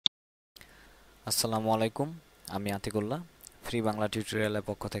আসসালামু আলাইকুম। আমি আতিকুল্লাহ। ফ্রি বাংলা টিউটোরিয়ালের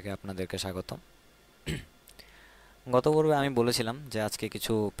পক্ষ থেকে আপনাদেরকে স্বাগতম। গত পর্বে আমি বলেছিলাম যে আজকে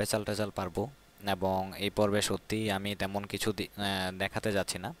কিছু পেঁচাল টেচাল পারবো, এবং এই পর্বে সত্যিই আমি তেমন কিছু দেখাতে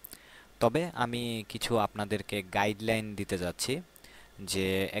যাচ্ছি না। তবে আমি কিছু আপনাদেরকে গাইডলাইন দিতে যাচ্ছি যে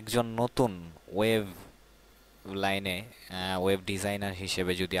একজন নতুন ওয়েব লাইনে ওয়েব ডিজাইনার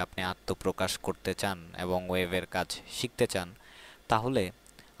হিসেবে যদি আপনি আত্মপ্রকাশ করতে চান এবং ওয়েবের কাজ শিখতে চান, তাহলে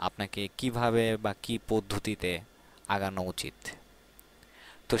আপনাকে কিভাবে বা কি পদ্ধতিতে আগানো উচিত।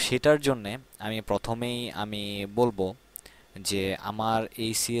 তো সেটার জন্যে আমি প্রথমেই বলবো যে আমার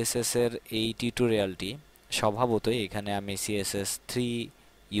এই সিএসএস এর এই টিউটোরিয়ালটি স্বভাবতই এখানে আমি CSS3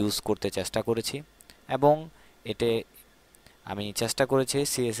 ইউজ করতে চেষ্টা করেছি, এবং এতে আমি চেষ্টা করেছি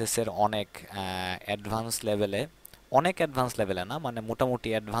সিএসএস এর অনেক অ্যাডভান্স লেভেলে না, মানে মোটামুটি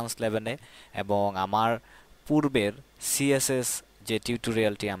অ্যাডভান্স লেভেলে। এবং আমার পূর্বের সিএসএস যে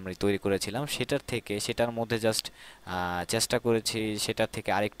টিউটোরিয়ালটি আমি তৈরি করেছিলাম সেটার মধ্যে জাস্ট চেষ্টা করেছি সেটার থেকে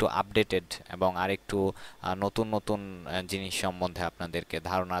আরেকটু আপডেটেড এবং আরেকটু নতুন নতুন জিনিস সম্বন্ধে আপনাদেরকে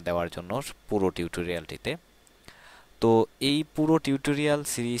ধারণা দেওয়ার জন্য পুরো টিউটোরিয়ালটিতে। তো এই পুরো টিউটোরিয়াল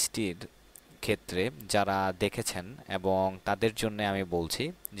সিরিজটির ক্ষেত্রে যারা দেখেছেন এবং তাদের জন্য আমি বলছি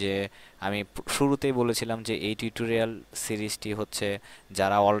যে আমি শুরুতেই বলেছিলাম যে এই টিউটোরিয়াল সিরিজটি হচ্ছে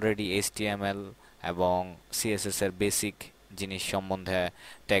যারা অলরেডি HTML এবং CSS এর বেসিক জিনিস সম্বন্ধে,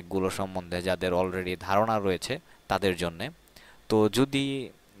 ট্যাগগুলো সম্বন্ধে যাদের অলরেডি ধারণা রয়েছে তাদের জন্যে। তো যদি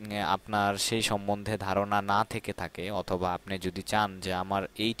আপনার সেই সম্বন্ধে ধারণা না থেকে থাকে, অথবা আপনি যদি চান যে আমার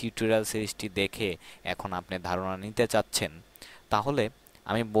এই টিউটোরিয়াল সিরিজটি দেখে এখন আপনি ধারণা নিতে চাচ্ছেন, তাহলে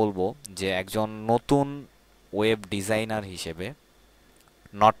আমি বলবো যে একজন নতুন ওয়েব ডিজাইনার হিসেবে,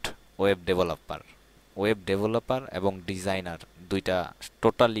 নট ওয়েব ডেভেলপার এবং ডিজাইনার দুইটা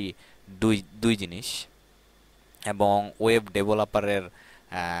টোটালি দুই দুই জিনিস। এবং ওয়েব ডেভেলপারের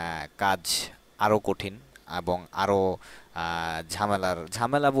কাজ আরও কঠিন এবং আরও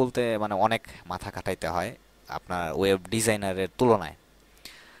ঝামেলা বলতে মানে অনেক মাথা খাটাইতে হয় আপনার ওয়েব ডিজাইনারের তুলনায়।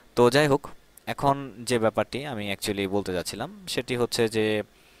 তো যাই হোক, এখন যে ব্যাপারটি আমি অ্যাকচুয়ালি বলতে যাচ্ছিলাম সেটি হচ্ছে যে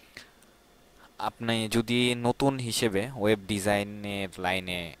আপনি যদি নতুন হিসেবে ওয়েব ডিজাইনের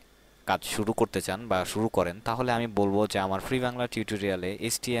লাইনে কাজ শুরু করতে চান বা শুরু করেন, তাহলে আমি বলবো যে আমার ফ্রি বাংলা টিউটোরিয়ালে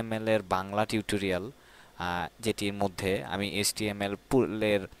HTML এর বাংলা টিউটোরিয়াল, যেটির মধ্যে আমি HTML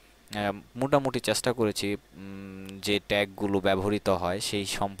এর মোটামুটি চেষ্টা করেছি যে ট্যাগগুলো ব্যবহৃত হয় সেই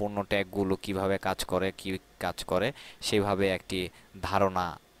সম্পূর্ণ ট্যাগগুলো কিভাবে কাজ করে সেইভাবে একটি ধারণা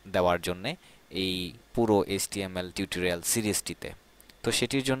দেওয়ার জন্যে এই পুরো HTML টিউটোরিয়াল সিরিজটিতে। তো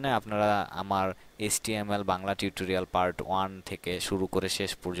সেটির জন্য আপনারা আমার HTML বাংলা টিউটোরিয়াল পার্ট 1 থেকে শুরু করে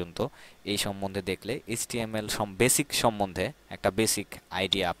শেষ পর্যন্ত এই সম্বন্ধে দেখলে HTML বেসিক সম্বন্ধে একটা বেসিক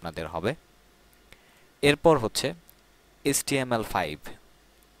আইডিয়া আপনাদের হবে। এরপর হচ্ছে HTML5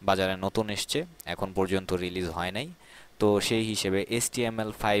 বাজারে নতুন এসছে, এখন পর্যন্ত রিলিজ হয় নাই। তো সেই হিসেবে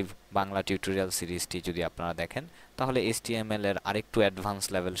HTML5 বাংলা টিউটোরিয়াল সিরিজটি যদি আপনারা দেখেন, তাহলে HTML এর আরেকটু অ্যাডভান্স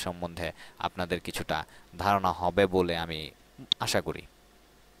লেভেল সম্বন্ধে আপনাদের কিছুটা ধারণা হবে বলে আমি আশা করি।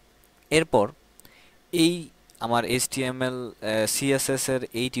 এরপর এই আমার HTML CSS এর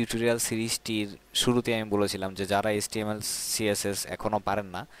এই টিউটোরিয়াল সিরিজটির শুরুতে আমি বলেছিলাম যে যারা HTML CSS এখনো পারেন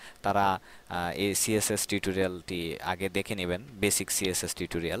না, তারা এই CSS টিউটোরিয়ালটি আগে দেখে নেবেন, বেসিক CSS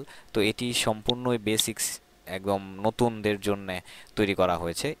টিউটোরিয়াল। তো এটি সম্পূর্ণই বেসিক্স, একদম নতুনদের জন্য তৈরি করা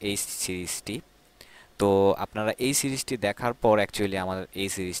হয়েছে এই সিরিজটি। তো আপনারা এই সিরিজটি দেখার পর অ্যাকচুয়ালি আমাদের এই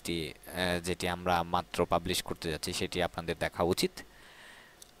সিরিজটি যেটি আমরা মাত্র পাবলিশ করতে যাচ্ছি সেটি আপনাদের দেখা উচিত।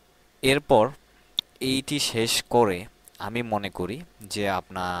 এরপর এইটি শেষ করে আমি মনে করি যে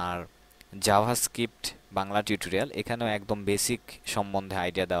আপনার জাভাস্ক্রিপ্ট বাংলা টিউটোরিয়াল, এখানেও একদম বেসিক সম্বন্ধে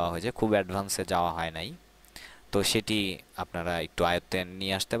আইডিয়া দেওয়া হয়েছে, খুব অ্যাডভান্সে যাওয়া হয় নাই। তো সেটি আপনারা একটু আয়ত্তে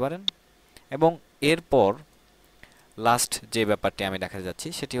নিয়ে আসতে পারেন। এবং এরপর লাস্ট যে ব্যাপারটি আমি দেখা যাচ্ছি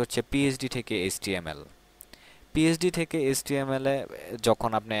সেটি হচ্ছে পিএইচডি থেকে এইচটিএমএল। পিএইচডি থেকে এইচটিএমএল এ যখন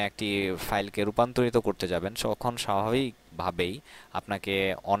আপনি একটি ফাইলকে রূপান্তরিত করতে যাবেন, তখন স্বাভাবিকভাবেই আপনাকে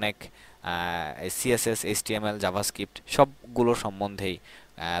অনেক সিএসএস, এইচটিএমএল, জাভাস্ক্রিপ্ট সবগুলো সম্বন্ধেই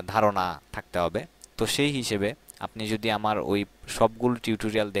ধারণা থাকতে হবে। তো সেই হিসেবে আপনি যদি আমার ওই সবগুলো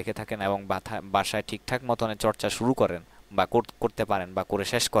টিউটোরিয়াল দেখে থাকেন এবং বাসায় ঠিকঠাক মতন চর্চা শুরু করেন বা করতে পারেন বা করে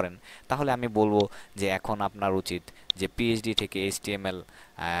শেষ করেন, তাহলে আমি বলবো যে এখন আপনার উচিত যে পিএইচডি থেকে এইচটিএমএল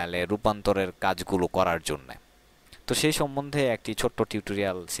এ রূপান্তরের কাজগুলো করার জন্য। তো সেই সম্বন্ধে একটি ছোট্ট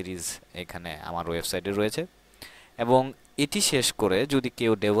টিউটোরিয়াল সিরিজ এখানে আমার ওয়েবসাইটে রয়েছে। এবং এটি শেষ করে যদি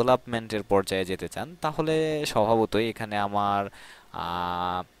কেউ ডেভেলপমেন্টের পর্যায়ে যেতে চান, তাহলে স্বভাবতই এখানে আমার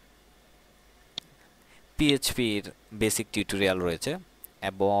পিএইচপির বেসিক টিউটোরিয়াল রয়েছে,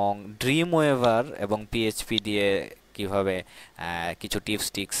 এবং ড্রিম ওয়েভার এবং পিএইচপি দিয়ে কিভাবে কিছু টিপস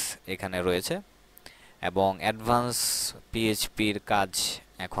টিক্স এখানে রয়েছে। এবং অ্যাডভান্স পিএইচপির কাজ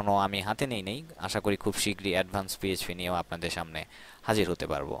এখনও আমি হাতে নেই আশা করি খুব শীঘ্রই অ্যাডভান্স পিএইচপি নিয়েও আপনাদের সামনে হাজির হতে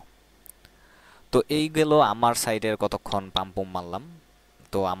পারবো। তো এই গেল আমার সাইডের কতক্ষণ পাম্পুম মারলাম,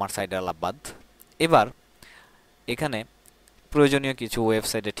 তো আমার সাইডের আলাপবাদ। এবার এখানে প্রয়োজনীয় কিছু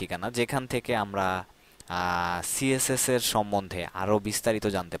ওয়েবসাইটের ঠিকানা যেখান থেকে আমরা সিএসএস এর সম্বন্ধে আরও বিস্তারিত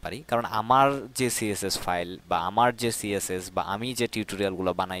জানতে পারি, কারণ আমার যে সিএসএস ফাইল বা আমার যে সিএসএস বা আমি যে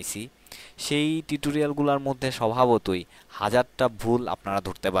টিউটোরিয়ালগুলো বানাইছি সেই টিউটোরিয়ালগুলোর মধ্যে স্বভাবতই হাজারটা ভুল আপনারা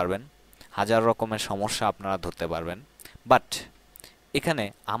ধরতে পারবেন, হাজার রকমের সমস্যা আপনারা ধরতে পারবেন। বাট এখানে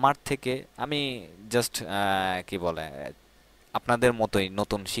আমার থেকে আমি জাস্ট কি বলে আপনাদের মতোই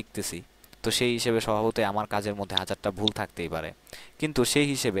নতুন শিখতেছি, তো সেই হিসেবে স্বভাবতই আমার কাজের মধ্যে হাজারটা ভুল থাকতেই পারে। কিন্তু সেই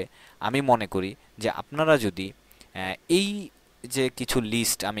হিসেবে আমি মনে করি যে আপনারা যদি এই যে কিছু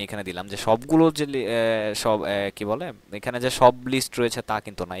লিস্ট আমি এখানে দিলাম, যে সবগুলো যে সব কি বলে এখানে যে সব লিস্ট রয়েছে তা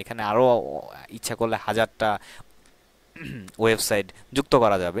কিন্তু না, এখানে আরও ইচ্ছা করলে হাজারটা ওয়েবসাইট যুক্ত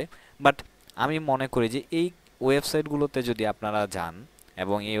করা যাবে। বাট আমি মনে করি যে এই ওয়েবসাইটগুলোতে যদি আপনারা যান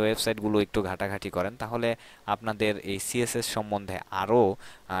এবং এই ওয়েবসাইটগুলো একটু ঘাটাঘাটি করেন, তাহলে আপনাদের এই সিএসএস সম্বন্ধে আরও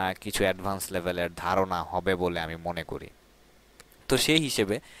কিছু অ্যাডভান্স লেভেলের ধারণা হবে বলে আমি মনে করি। তো সেই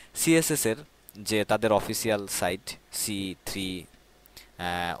হিসেবে সিএসএস এর যে তাদের অফিসিয়াল সাইট C3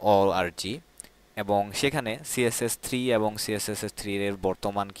 এবং সেখানে CSS3 এবং CSS3 এর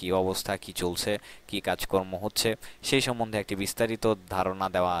বর্তমান কি অবস্থা, কি চলছে, কি কাজকর্ম হচ্ছে সেই সম্বন্ধে একটি বিস্তারিত ধারণা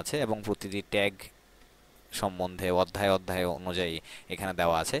দেওয়া আছে এবং প্রতিটি ট্যাগ সম্বন্ধে অধ্যায় অধ্যায় অনুযায়ী এখানে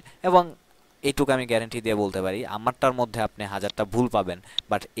দেওয়া আছে। এবং এইটুকু আমি গ্যারান্টি দিয়ে বলতে পারি আমারটার মধ্যে আপনি হাজারটা ভুল পাবেন,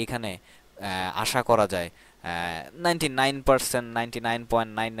 বাট এখানে আশা করা যায় 99%,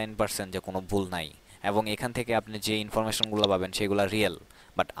 99.99% যে কোনো ভুল নাই, এবং এখান থেকে আপনি যে ইনফরমেশনগুলো পাবেন সেগুলো রিয়েল।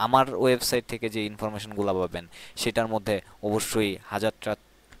 বাট আমার ওয়েবসাইট থেকে যে ইনফরমেশনগুলো পাবেন সেটার মধ্যে অবশ্যই হাজারটা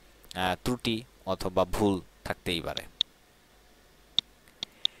ত্রুটি অথবা ভুল থাকতেই পারে।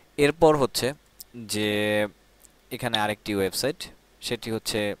 এরপর হচ্ছে যে এখানে আরেকটি ওয়েবসাইট, সেটি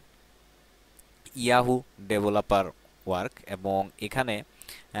হচ্ছে ইয়াহু ডেভেলপার ওয়ার্ক, এবং এখানে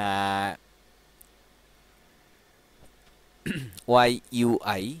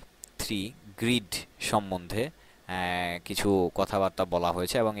YUI3 গ্রিড সম্বন্ধে কিছু কথাবার্তা বলা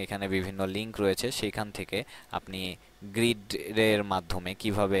হয়েছে এবং এখানে বিভিন্ন লিঙ্ক রয়েছে, সেইখান থেকে আপনি গ্রিডের মাধ্যমে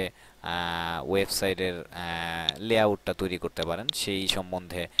কিভাবে ওয়েবসাইটের লেআউটটা তৈরি করতে পারেন সেই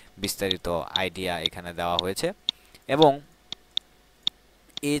সম্বন্ধে বিস্তারিত আইডিয়া এখানে দেওয়া হয়েছে। এবং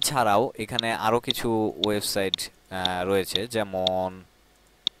এছাড়াও এখানে আরও কিছু ওয়েবসাইট রয়েছে, যেমন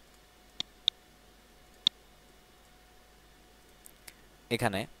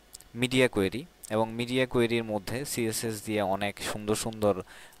এখানে মিডিয়া কোয়েরি, এবং মিডিয়া কোয়েরির মধ্যে সিএসএস দিয়ে অনেক সুন্দর সুন্দর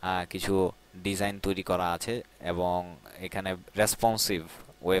কিছু ডিজাইন তৈরি করা আছে এবং এখানে রেসপন্সিভ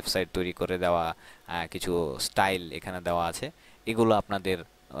ওয়েবসাইট তৈরি করে দেওয়া কিছু স্টাইল এখানে দেওয়া আছে। এগুলো আপনাদের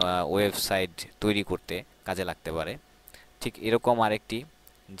ওয়েবসাইট তৈরি করতে কাজে লাগতে পারে। ঠিক এরকম আরেকটি,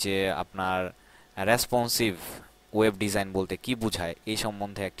 যে আপনার রেসপন্সিভ ওয়েব ডিজাইন বলতে কি বোঝায় এই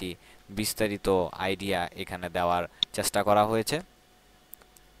সম্বন্ধে একটি বিস্তারিত আইডিয়া এখানে দেওয়ার চেষ্টা করা হয়েছে।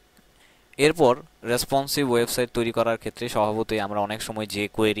 এরপর রেসপন্সিভ ওয়েবসাইট তৈরি করার ক্ষেত্রে স্বভাবতই আমরা অনেক সময় যে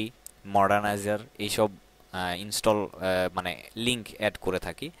কোয়েরি, মডার্নাইজার এইসব ইনস্টল মানে লিঙ্ক অ্যাড করে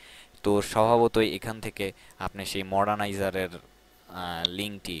থাকি, তো স্বভাবতই এখান থেকে আপনি সেই মডার্নাইজারের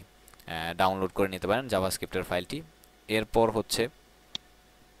লিঙ্কটি ডাউনলোড করে নিতে পারেন, জাভাস্ক্রিপ্টের ফাইলটি। এরপর হচ্ছে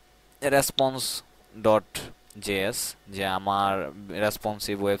রেসপন্স ডট জেএস, যে আমার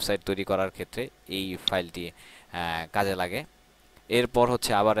রেসপন্সিভ ওয়েবসাইট তৈরি করার ক্ষেত্রে এই ফাইলটি কাজে লাগে। এরপর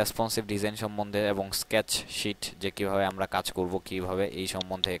হচ্ছে আবার রেসপন্সিভ ডিজাইন সম্বন্ধে এবং স্কেচ শিট, যে কিভাবে আমরা কাজ করব কিভাবে এই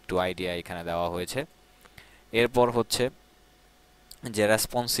সম্বন্ধে একটু আইডিয়া এখানে দেওয়া হয়েছে। এরপর হচ্ছে যে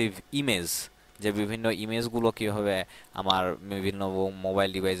রেসপন্সিভ ইমেজ, যে বিভিন্ন ইমেজগুলো কিভাবে আমার বিভিন্ন মোবাইল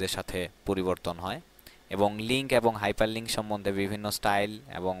ডিভাইসের সাথে পরিবর্তন হয়, এবং লিঙ্ক এবং হাইপার লিঙ্ক সম্বন্ধে বিভিন্ন স্টাইল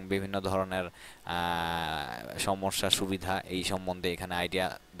এবং বিভিন্ন ধরনের সমস্যা সুবিধা এই সম্বন্ধে এখানে আইডিয়া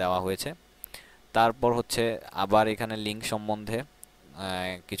দেওয়া হয়েছে। তারপর হচ্ছে আবার এখানে লিঙ্ক সম্বন্ধে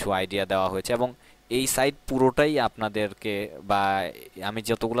কিছু আইডিয়া দেওয়া হয়েছে, এবং এই সাইট পুরোটাই আপনাদেরকে, বা আমি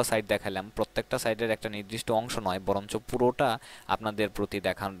যতগুলো সাইট দেখালাম প্রত্যেকটা সাইটের একটা নির্দিষ্ট অংশ নয়, বরঞ্চ পুরোটা আপনাদের প্রতি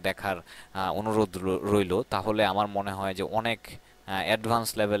দেখার অনুরোধ রইল। তাহলে আমার মনে হয় যে অনেক অ্যাডভান্স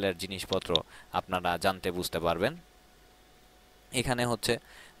লেভেলের জিনিসপত্র আপনারা জানতে বুঝতে পারবেন। এখানে হচ্ছে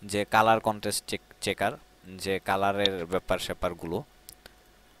যে কালার কন্ট্রাস্ট চেকার, যে কালারের ব্যাপার স্যাপারগুলো,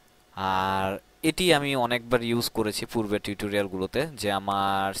 আর এটি আমি অনেকবার ইউজ করেছি পূর্বে টিউটোরিয়ালগুলোতে, যে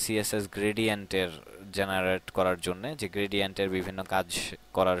আমার সিএসএস গ্রেডিয়েন্টের জেনারেট করার জন্য, যে গ্রেডিয়েন্টের বিভিন্ন কাজ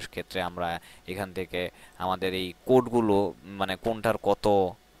করার ক্ষেত্রে আমরা এখান থেকে আমাদের এই কোডগুলো মানে কোনটার কত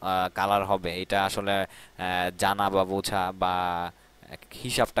কালার হবে এটা আসলে জানা বা বোঝা বা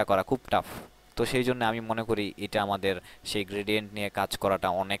হিসাবটা করা খুব টাফ। তো সেই জন্য আমি মনে করি এটা আমাদের সেই গ্রেডিয়েন্ট নিয়ে কাজ করাটা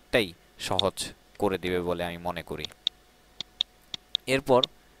অনেকটাই সহজ করে দিবে বলে আমি মনে করি। এরপর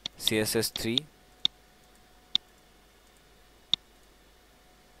CSS3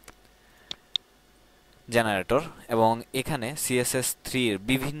 জেনারেটর, এবং এখানে CSS3 এর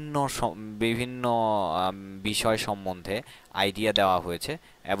বিভিন্ন বিষয় সম্বন্ধে আইডিয়া দেওয়া হয়েছে,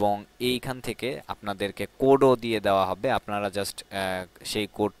 এবং এইখান থেকে আপনাদেরকে কোডও দিয়ে দেওয়া হবে। আপনারা জাস্ট সেই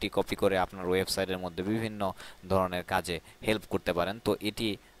কোডটি কপি করে আপনার ওয়েবসাইটের মধ্যে বিভিন্ন ধরনের কাজে হেল্প করতে পারেন। তো এটি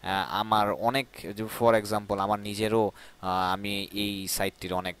আমার অনেক, ফর এক্সাম্পল আমার নিজেরও আমি এই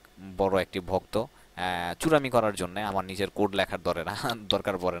সাইটটির অনেক বড় একটি ভক্ত। চুরামি করার জন্য আমার নিজের কোড লেখার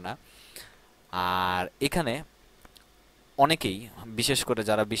দরকার পড়ে না। আর এখানে অনেকেই, বিশেষ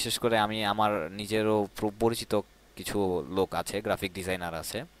করে আমি আমার নিজেরও পরিচিত কিছু লোক আছে, গ্রাফিক ডিজাইনার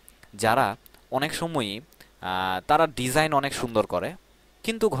আছে, যারা অনেক সময়ই তারা ডিজাইন অনেক সুন্দর করে,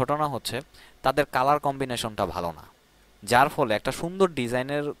 কিন্তু ঘটনা হচ্ছে তাদের কালার কম্বিনেশনটা ভালো না, যার ফলে একটা সুন্দর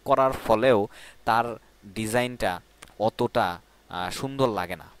ডিজাইনের করার ফলেও তার ডিজাইনটা অতটা সুন্দর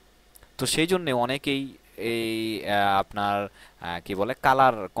লাগে না। তো সেই জন্য অনেকেই এই আপনার কি বলে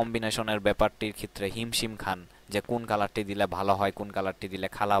কালার কম্বিনেশনের ব্যাপারটির ক্ষেত্রে হিমশিম খান, যে কোন কালারটি দিলে ভালো হয়, কোন কালারটি দিলে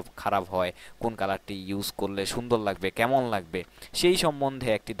খারাপ হয়, কোন কালারটি ইউজ করলে সুন্দর লাগবে, কেমন লাগবে, সেই সম্বন্ধে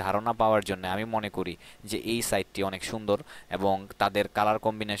একটি ধারণা পাওয়ার জন্য আমি মনে করি যে এই সাইটটি অনেক সুন্দর, এবং তাদের কালার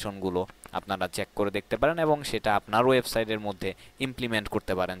কম্বিনেশনগুলো আপনারা চেক করে দেখতে পারেন এবং সেটা আপনার ওয়েবসাইটের মধ্যে ইমপ্লিমেন্ট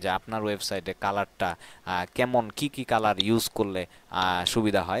করতে পারেন, যে আপনার ওয়েবসাইটে কালারটা কেমন, কি কি কালার ইউজ করলে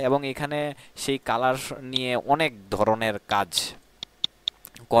সুবিধা হয়। এবং এখানে সেই কালার নিয়ে অনেক ধরনের কাজ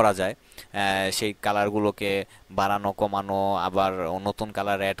করা যায়। সেই কালারগুলোকে বাড়ানো, কমানো, আবার নতুন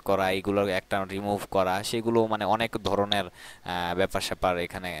কালার অ্যাড করা, এইগুলো একটা রিমুভ করা, সেগুলো মানে অনেক ধরনের ব্যাপার স্যাপার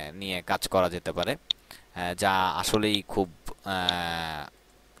এখানে নিয়ে কাজ করা যেতে পারে, যা আসলেই খুব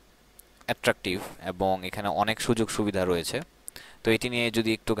অ্যাট্রাকটিভ, এবং এখানে অনেক সুযোগ সুবিধা রয়েছে। তো এটি নিয়ে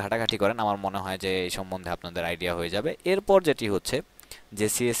যদি একটু ঘাটাঘাটি করেন আমার মনে হয় যে এই সম্বন্ধে আপনাদের আইডিয়া হয়ে যাবে। এরপর যেটি হচ্ছে যে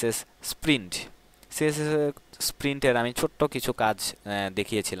সিএসএস স্প্রিন্টের আমি ছোট্ট কিছু কাজ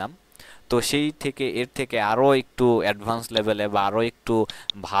দেখিয়েছিলাম। তো এর থেকে আরও একটু অ্যাডভান্স লেভেলে বা আরও একটু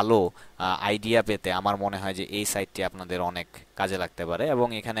ভালো আইডিয়া পেতে আমার মনে হয় যে এই সাইটটি আপনাদের অনেক কাজে লাগতে পারে, এবং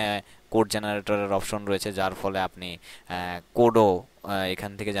এখানে কোড জেনারেটরের অপশন রয়েছে, যার ফলে আপনি কোডও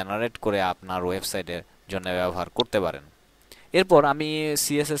এখান থেকে জেনারেট করে আপনার ওয়েবসাইটের জন্য ব্যবহার করতে পারেন। এরপর আমি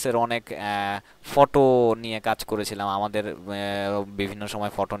সিএসএস এর অনেক ফটো নিয়ে কাজ করেছিলাম। আমাদের বিভিন্ন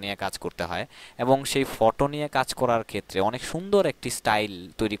সময় ফটো নিয়ে কাজ করতে হয়, এবং সেই ফটো নিয়ে কাজ করার ক্ষেত্রে অনেক সুন্দর একটি স্টাইল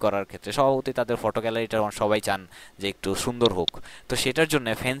তৈরি করার ক্ষেত্রে স্বভাবতই তাদের ফটো গ্যালারিটা সবাই চান যে একটু সুন্দর হোক। তো সেটার জন্য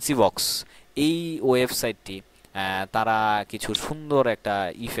ফ্যান্সি বক্স এই ওয়েবসাইটটি তারা কিছু সুন্দর একটা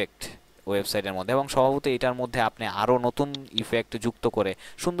ইফেক্ট ওয়েবসাইটের মধ্যে, এবং স্বভাবতই এটার মধ্যে আপনি আরও নতুন ইফেক্ট যুক্ত করে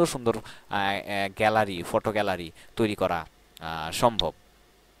সুন্দর সুন্দর ফটো গ্যালারি তৈরি করা সম্ভব।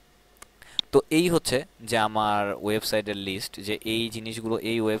 তো এই হচ্ছে যে আমার ওয়েবসাইটের লিস্ট, যে এই জিনিসগুলো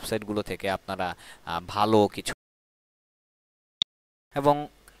এই ওয়েবসাইটগুলো থেকে আপনারা ভালো কিছু। এবং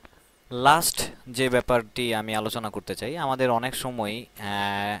লাস্ট যে ব্যাপারটি আমি আলোচনা করতে চাই, আমাদের অনেক সময়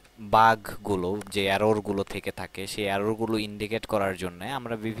বাগগুলো, যে এররগুলো থেকে থাকে, সেই এররগুলো ইন্ডিকেট করার জন্য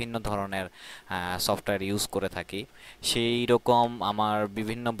আমরা বিভিন্ন ধরনের সফটওয়্যার ইউজ করে থাকি। সেই রকম আমার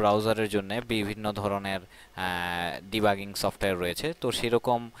বিভিন্ন ব্রাউজারের জন্য বিভিন্ন ধরনের ডিবাগিং সফটওয়্যার রয়েছে। তো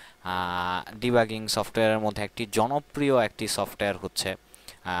সেরকম ডিবাগিং সফটওয়্যারের মধ্যে একটি সফটওয়্যার হচ্ছে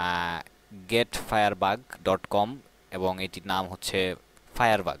getfirebug.com, এবং এটির নাম হচ্ছে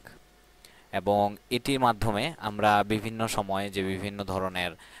ফায়ারবাগ। এবং এটির মাধ্যমে আমরা বিভিন্ন সময়ে যে বিভিন্ন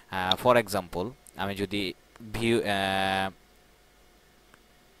ধরনের, ফর এক্সাম্পল আমি যদি ভিউ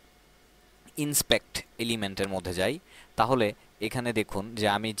ইন্সপেক্ট এলিমেন্টের মধ্যে যাই, তাহলে এখানে দেখুন যে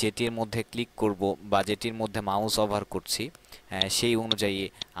আমি যেটির মধ্যে ক্লিক করব বা যেটির মধ্যে মাউস ওভার করছি সেই অনুযায়ী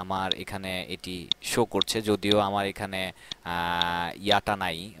আমার এখানে এটি শো করছে। যদিও আমার এখানে ইয়াটা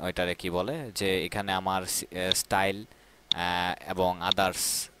নাই, ওইটারে কি বলে, যে এখানে আমার স্টাইল এবং আদার্স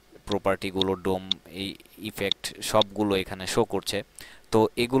প্রপার্টিগুলো, ডোম, এই ইফেক্ট সবগুলো এখানে শো করছে। তো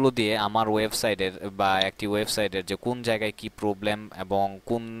এগুলো দিয়ে আমার একটি ওয়েবসাইটের যে কোন জায়গায় কি প্রবলেম এবং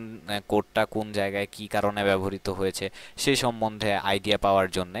কোন কোডটা কোন জায়গায় কি কারণে ব্যবহৃত হয়েছে সেই সম্বন্ধে আইডিয়া পাওয়ার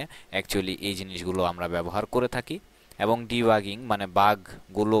জন্য অ্যাকচুয়ালি এই জিনিসগুলো আমরা ব্যবহার করে থাকি। এবং ডিবাগিং মানে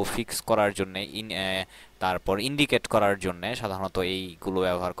বাগগুলো ফিক্স করার জন্য, তারপর ইন্ডিকেট করার জন্য সাধারণত এইগুলো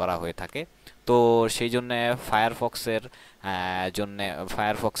ব্যবহার করা হয়ে থাকে। তো সেই জন্য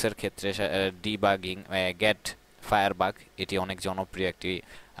ফায়ারফক্সের ক্ষেত্রে ডিবাগিং গেট ফায়ারবাগ এটি অনেক জনপ্রিয় একটি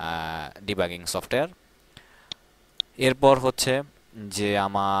ডিবাগিং সফটওয়্যার। এরপর হচ্ছে যে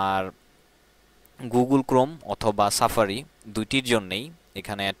আমার গুগল ক্রোম অথবা সাফারি দুইটির জন্যেই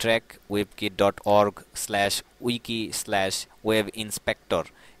এখানে track.webkit.org/wiki/ওয়েব ইন্সপেক্টর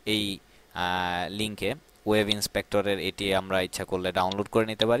এই লিঙ্কে ওয়েব ইন্সপেক্টরের এটি আমরা ইচ্ছা করলে ডাউনলোড করে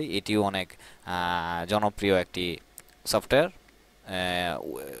নিতে পারি। এটিও অনেক জনপ্রিয় একটি সফটওয়্যার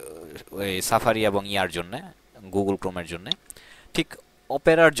ওই সাফারি এবং ইয়ার জন্য, গুগল ক্রোমের জন্য। ঠিক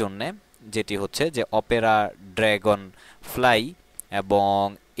অপেরার জন্যে যেটি হচ্ছে যে অপেরা ড্রাগন ফ্লাই, এবং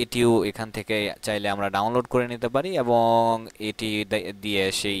এটিও এখান থেকে চাইলে আমরা ডাউনলোড করে নিতে পারি, এবং এটি দিয়ে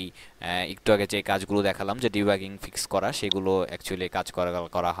সেই একটু আগে যে কাজগুলো দেখালাম যে ডিবাগিং ফিক্স করা, সেগুলো অ্যাকচুয়ালি কাজ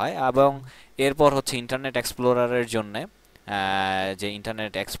করা হয়। এবং এরপর হচ্ছে ইন্টারনেট এক্সপ্লোরারের জন্য যে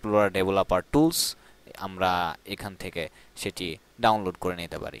ইন্টারনেট এক্সপ্লোরার ডেভেলপার টুলস, আমরা এখান থেকে সেটি ডাউনলোড করে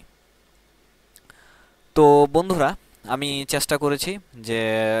নিতে পারি। তো বন্ধুরা, আমি চেষ্টা করেছি যে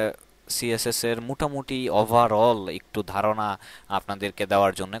সিএসএস এর মোটামুটি ওভারঅল একটু ধারণা আপনাদেরকে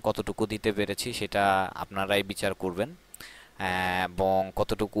দেওয়ার জন্য। কতটুকু দিতে পেরেছি সেটা আপনারাই বিচার করবেন, এবং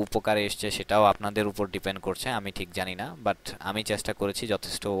কতটুকু উপকারে এসছে সেটাও আপনাদের উপর ডিপেন্ড করছে, আমি ঠিক জানি না। বাট আমি চেষ্টা করেছি,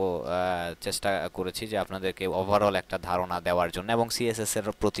 যথেষ্ট চেষ্টা করেছি যে আপনাদেরকে ওভারঅল একটা ধারণা দেওয়ার জন্য, এবং সিএসএস এর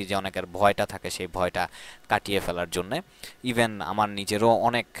প্রতি যে অনেকের ভয়টা থাকে সেই ভয়টা কাটিয়ে ফেলার জন্য। ইভেন আমার নিজেরও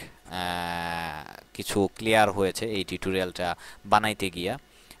অনেক কিছু ক্লিয়ার হয়েছে এই টিউটোরিয়ালটা বানাইতে গিয়া।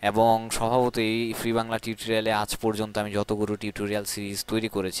 এবং স্বভাবতই ফ্রি বাংলা টিউটোরিয়ালে আজ পর্যন্ত আমি যতগুলো টিউটোরিয়াল সিরিজ তৈরি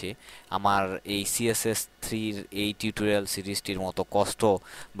করেছি, আমার এই CSS3 এই টিউটোরিয়াল সিরিজটির মতো কষ্ট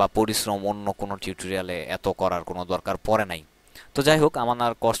বা পরিশ্রম অন্য কোনো টিউটোরিয়ালে এত করার কোনো দরকার পড়ে নাই। তো যাই হোক,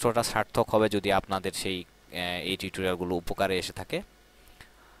 আমার কষ্টটা সার্থক হবে যদি আপনাদের সেই এই টিউটোরিয়ালগুলো উপকারে এসে থাকে।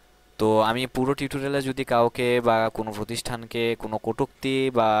 তো আমি পুরো টিউটোরিয়ালে যদি কাউকে বা কোনো প্রতিষ্ঠানকে কোনো কটূক্তি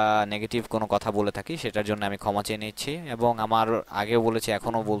বা নেগেটিভ কোনো কথা বলে থাকি, সেটার জন্য আমি ক্ষমা চেয়ে নিচ্ছি। এবং আমার আগেও বলেছি,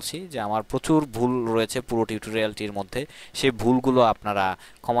 এখনও বলছি যে আমার প্রচুর ভুল রয়েছে পুরো টিউটোরিয়ালটির মধ্যে। সেই ভুলগুলো আপনারা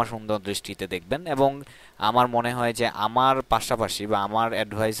ক্ষমা সুন্দর দৃষ্টিতে দেখবেন, এবং আমার মনে হয় যে আমার পাশাপাশি বা আমার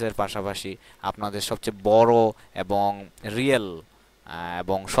অ্যাডভাইসের পাশাপাশি আপনাদের সবচেয়ে বড় এবং রিয়েল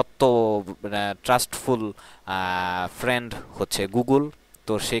এবং সত্য ট্রাস্টফুল ফ্রেন্ড হচ্ছে গুগল।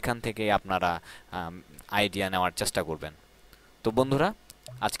 তো সেখান থেকে আপনারা আইডিয়া নেওয়ার চেষ্টা করবেন। তো বন্ধুরা,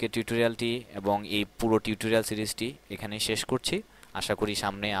 আজকে টিউটোরিয়ালটি এবং এই পুরো টিউটোরিয়াল সিরিজটি এখানেই শেষ করছি। আশা করি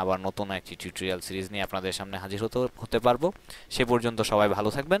সামনে আবার নতুন একটি টিউটোরিয়াল সিরিজ নিয়ে আপনাদের সামনে হাজির হতে পারবো। সে পর্যন্ত সবাই ভালো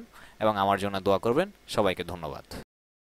থাকবেন এবং আমার জন্য দোয়া করবেন। সবাইকে ধন্যবাদ।